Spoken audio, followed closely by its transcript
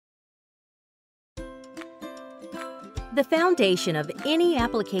The foundation of any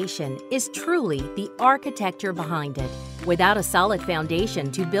application is truly the architecture behind it. Without a solid foundation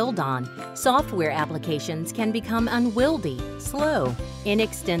to build on, software applications can become unwieldy, slow,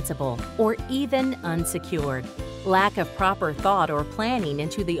 inextensible, or even unsecured. Lack of proper thought or planning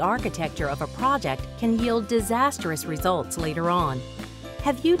into the architecture of a project can yield disastrous results later on.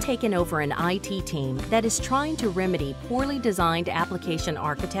 Have you taken over an IT team that is trying to remedy poorly designed application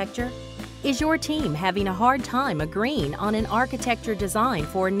architecture? Is your team having a hard time agreeing on an architecture design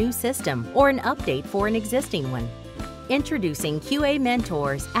for a new system or an update for an existing one? Introducing QA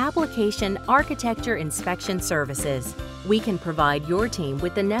Mentor's Application Architecture Inspection Services. We can provide your team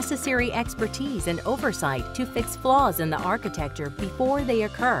with the necessary expertise and oversight to fix flaws in the architecture before they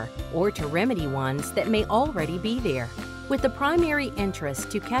occur, or to remedy ones that may already be there. With the primary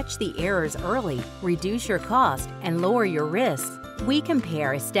interest to catch the errors early, reduce your cost, and lower your risks, we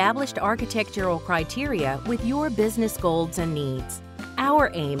compare established architectural criteria with your business goals and needs. Our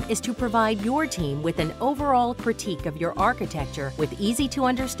aim is to provide your team with an overall critique of your architecture with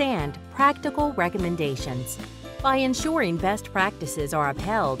easy-to-understand, practical recommendations. By ensuring best practices are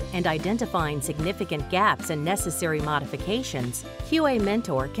upheld and identifying significant gaps and necessary modifications, QA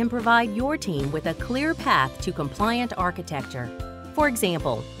Mentor can provide your team with a clear path to compliant architecture. For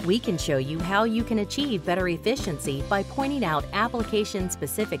example, we can show you how you can achieve better efficiency by pointing out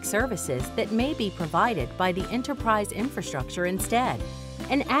application-specific services that may be provided by the enterprise infrastructure instead.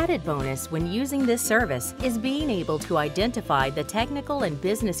 An added bonus when using this service is being able to identify the technical and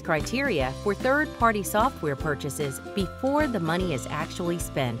business criteria for third-party software purchases before the money is actually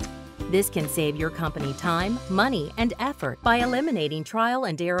spent. This can save your company time, money, and effort by eliminating trial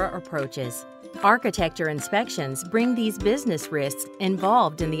and error approaches. Architecture inspections bring these business risks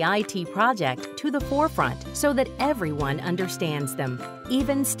involved in the IT project to the forefront so that everyone understands them,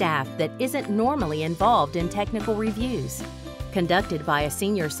 even staff that isn't normally involved in technical reviews. Conducted by a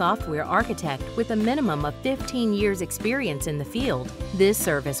senior software architect with a minimum of 15 years experience in the field, this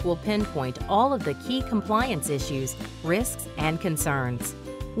service will pinpoint all of the key compliance issues, risks, and concerns.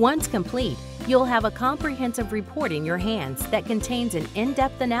 Once complete, you'll have a comprehensive report in your hands that contains an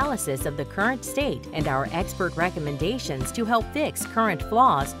in-depth analysis of the current state and our expert recommendations to help fix current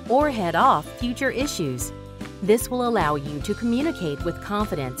flaws or head off future issues. This will allow you to communicate with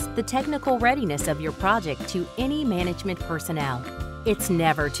confidence the technical readiness of your project to any management personnel. It's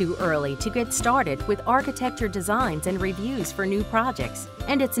never too early to get started with architecture designs and reviews for new projects,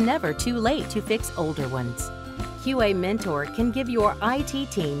 and it's never too late to fix older ones. QA Mentor can give your IT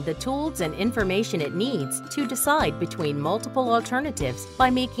team the tools and information it needs to decide between multiple alternatives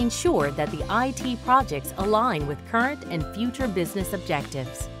by making sure that the IT projects align with current and future business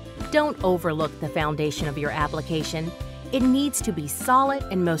objectives. Don't overlook the foundation of your application. It needs to be solid,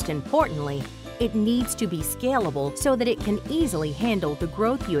 and most importantly, it needs to be scalable so that it can easily handle the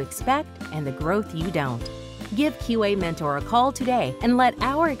growth you expect and the growth you don't. Give QA Mentor a call today and let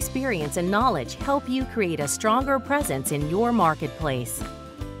our experience and knowledge help you create a stronger presence in your marketplace.